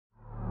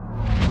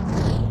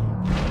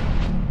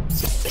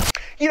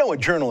You know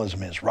what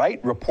journalism is, right?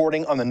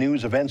 Reporting on the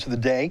news events of the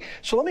day.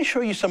 So let me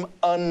show you some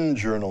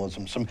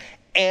unjournalism, some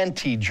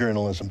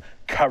anti-journalism,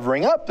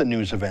 covering up the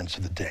news events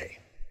of the day.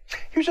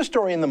 Here's a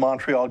story in the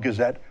Montreal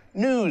Gazette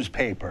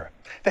newspaper.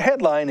 The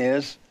headline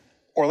is,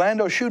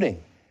 Orlando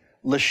shooting.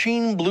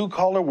 Lachine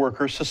blue-collar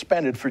worker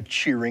suspended for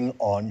cheering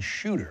on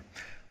shooter.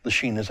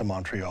 Lachine is a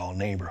Montreal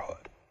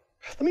neighborhood.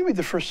 Let me read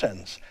the first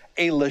sentence.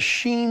 A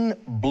Lachine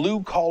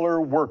blue-collar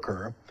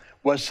worker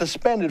was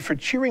suspended for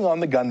cheering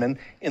on the gunman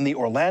in the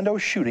Orlando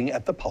shooting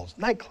at the Pulse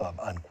nightclub,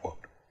 unquote.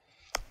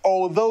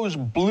 Oh, those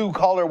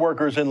blue-collar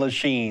workers in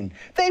Lachine.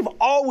 They've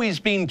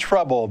always been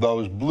trouble,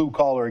 those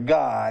blue-collar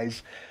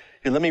guys.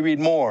 Here, let me read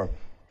more.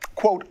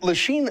 Quote,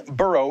 Lachine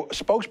Borough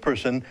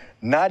spokesperson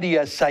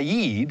Nadia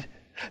Saeed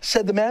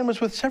said the man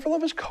was with several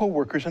of his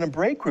co-workers in a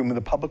break room in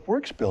the Public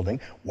Works building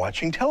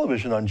watching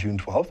television on June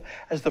 12th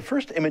as the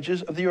first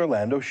images of the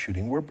Orlando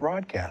shooting were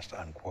broadcast,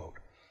 unquote.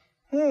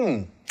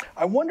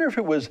 I wonder if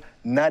it was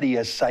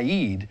Nadia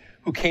Saeed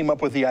who came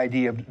up with the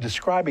idea of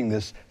describing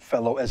this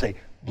fellow as a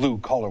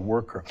blue-collar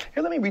worker.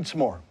 Here, let me read some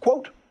more.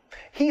 Quote,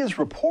 he is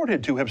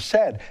reported to have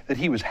said that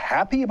he was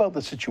happy about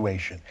the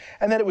situation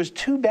and that it was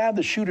too bad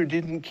the shooter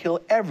didn't kill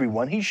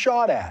everyone he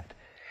shot at.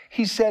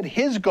 He said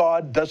his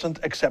God doesn't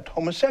accept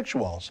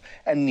homosexuals,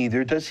 and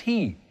neither does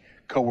he,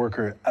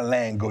 co-worker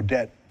Alain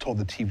Godet told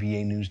the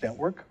TVA News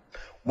Network.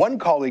 One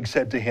colleague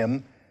said to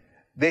him,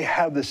 they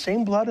have the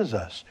same blood as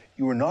us.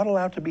 You are not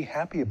allowed to be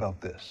happy about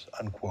this,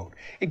 unquote.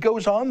 It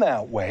goes on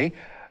that way.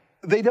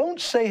 They don't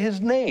say his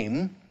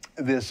name,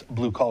 this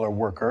blue-collar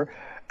worker,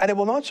 and it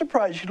will not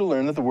surprise you to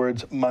learn that the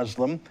words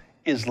Muslim,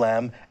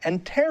 Islam,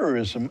 and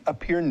terrorism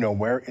appear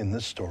nowhere in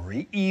the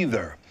story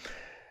either.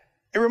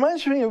 It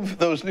reminds me of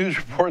those news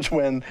reports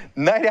when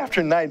night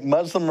after night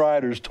Muslim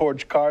rioters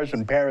torched cars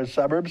in Paris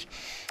suburbs,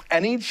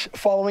 and each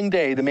following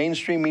day the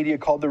mainstream media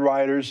called the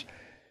rioters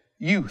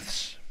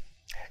youths.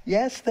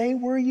 Yes, they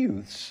were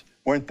youths,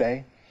 weren't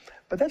they?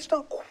 But that's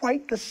not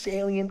quite the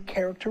salient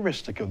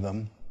characteristic of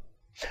them.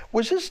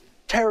 Was this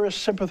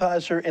terrorist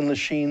sympathizer in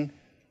Lachine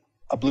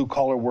a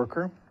blue-collar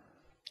worker?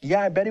 Yeah,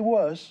 I bet he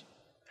was.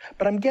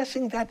 But I'm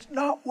guessing that's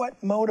not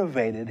what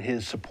motivated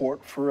his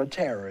support for a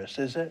terrorist,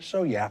 is it?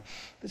 So yeah,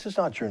 this is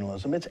not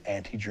journalism, it's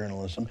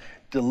anti-journalism,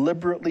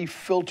 deliberately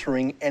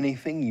filtering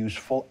anything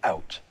useful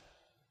out.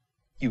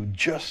 You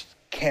just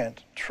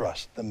can't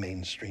trust the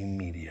mainstream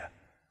media.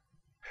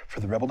 For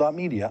the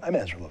Rebel.media, I'm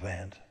Ezra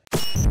Levant.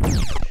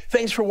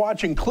 Thanks for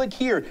watching. Click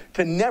here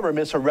to never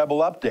miss a Rebel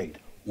update.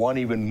 Want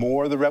even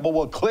more of the Rebel?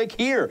 Well, click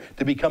here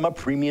to become a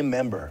premium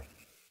member.